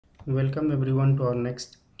Welcome everyone to our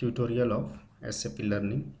next tutorial of SAP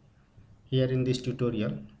Learning. Here in this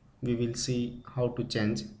tutorial, we will see how to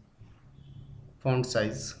change font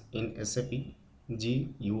size in SAP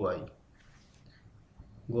GUI.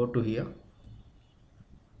 Go to here,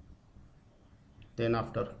 then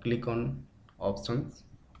after click on options,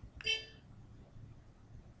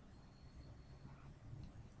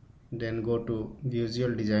 then go to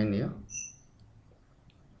visual design here,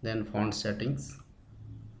 then font settings,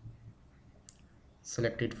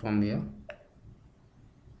 select it from here.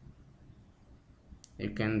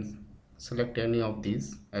 You can select any of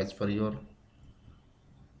these as per your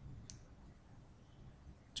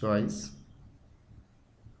choice.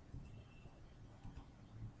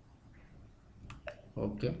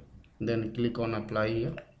 Okay, then click on apply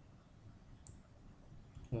here.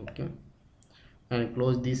 Okay, and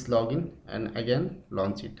close this login and again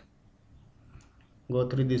launch it. Go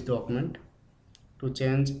through this document. To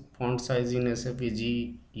change font size in SAP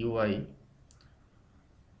GUI,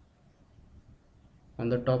 on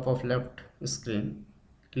the top of left screen,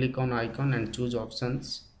 click on icon and choose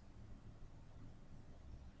options.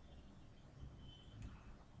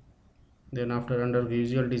 Then after under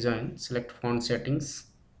visual design, select font settings.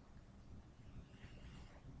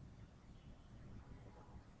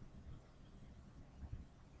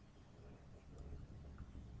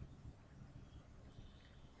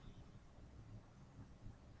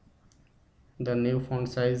 The new font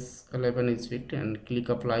size 11 is fit and click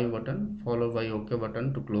apply button followed by OK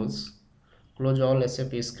button to close. Close all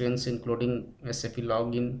SAP screens including SAP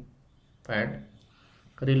login pad.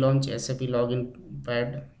 Relaunch SAP login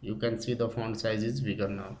pad. You can see the font size is bigger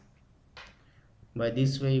now. By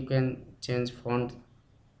this way you can change font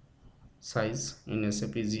size in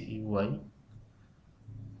SAP GUI.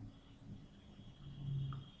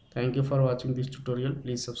 Thank you for watching this tutorial.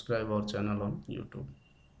 Please subscribe our channel on YouTube.